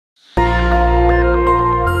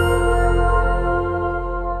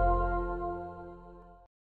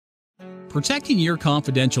Protecting your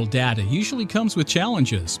confidential data usually comes with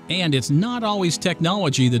challenges, and it's not always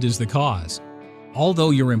technology that is the cause.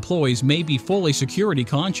 Although your employees may be fully security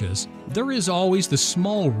conscious, there is always the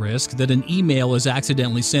small risk that an email is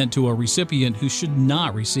accidentally sent to a recipient who should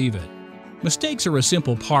not receive it. Mistakes are a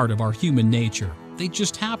simple part of our human nature. They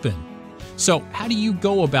just happen. So, how do you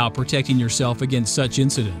go about protecting yourself against such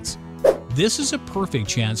incidents? This is a perfect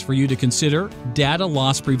chance for you to consider data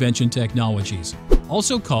loss prevention technologies,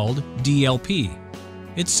 also called DLP.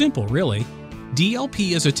 It's simple, really.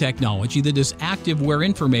 DLP is a technology that is active where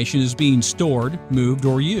information is being stored, moved,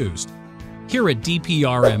 or used. Here at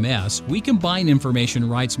Dprms, we combine information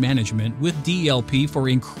rights management with DLP for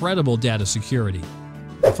incredible data security.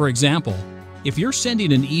 For example, if you're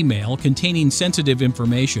sending an email containing sensitive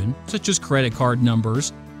information, such as credit card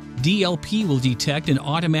numbers, DLP will detect and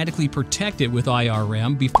automatically protect it with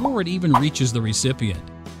IRM before it even reaches the recipient.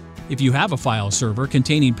 If you have a file server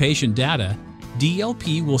containing patient data,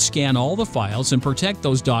 DLP will scan all the files and protect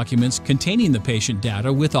those documents containing the patient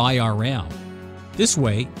data with IRM. This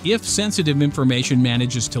way, if sensitive information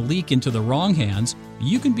manages to leak into the wrong hands,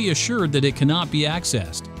 you can be assured that it cannot be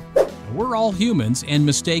accessed. We're all humans and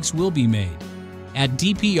mistakes will be made. At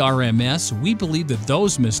Dprms, we believe that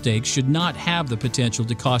those mistakes should not have the potential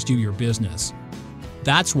to cost you your business.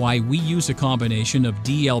 That's why we use a combination of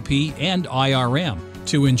DLP and IRM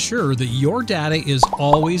to ensure that your data is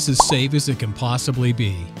always as safe as it can possibly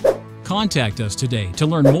be. Contact us today to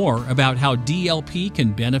learn more about how DLP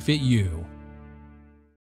can benefit you.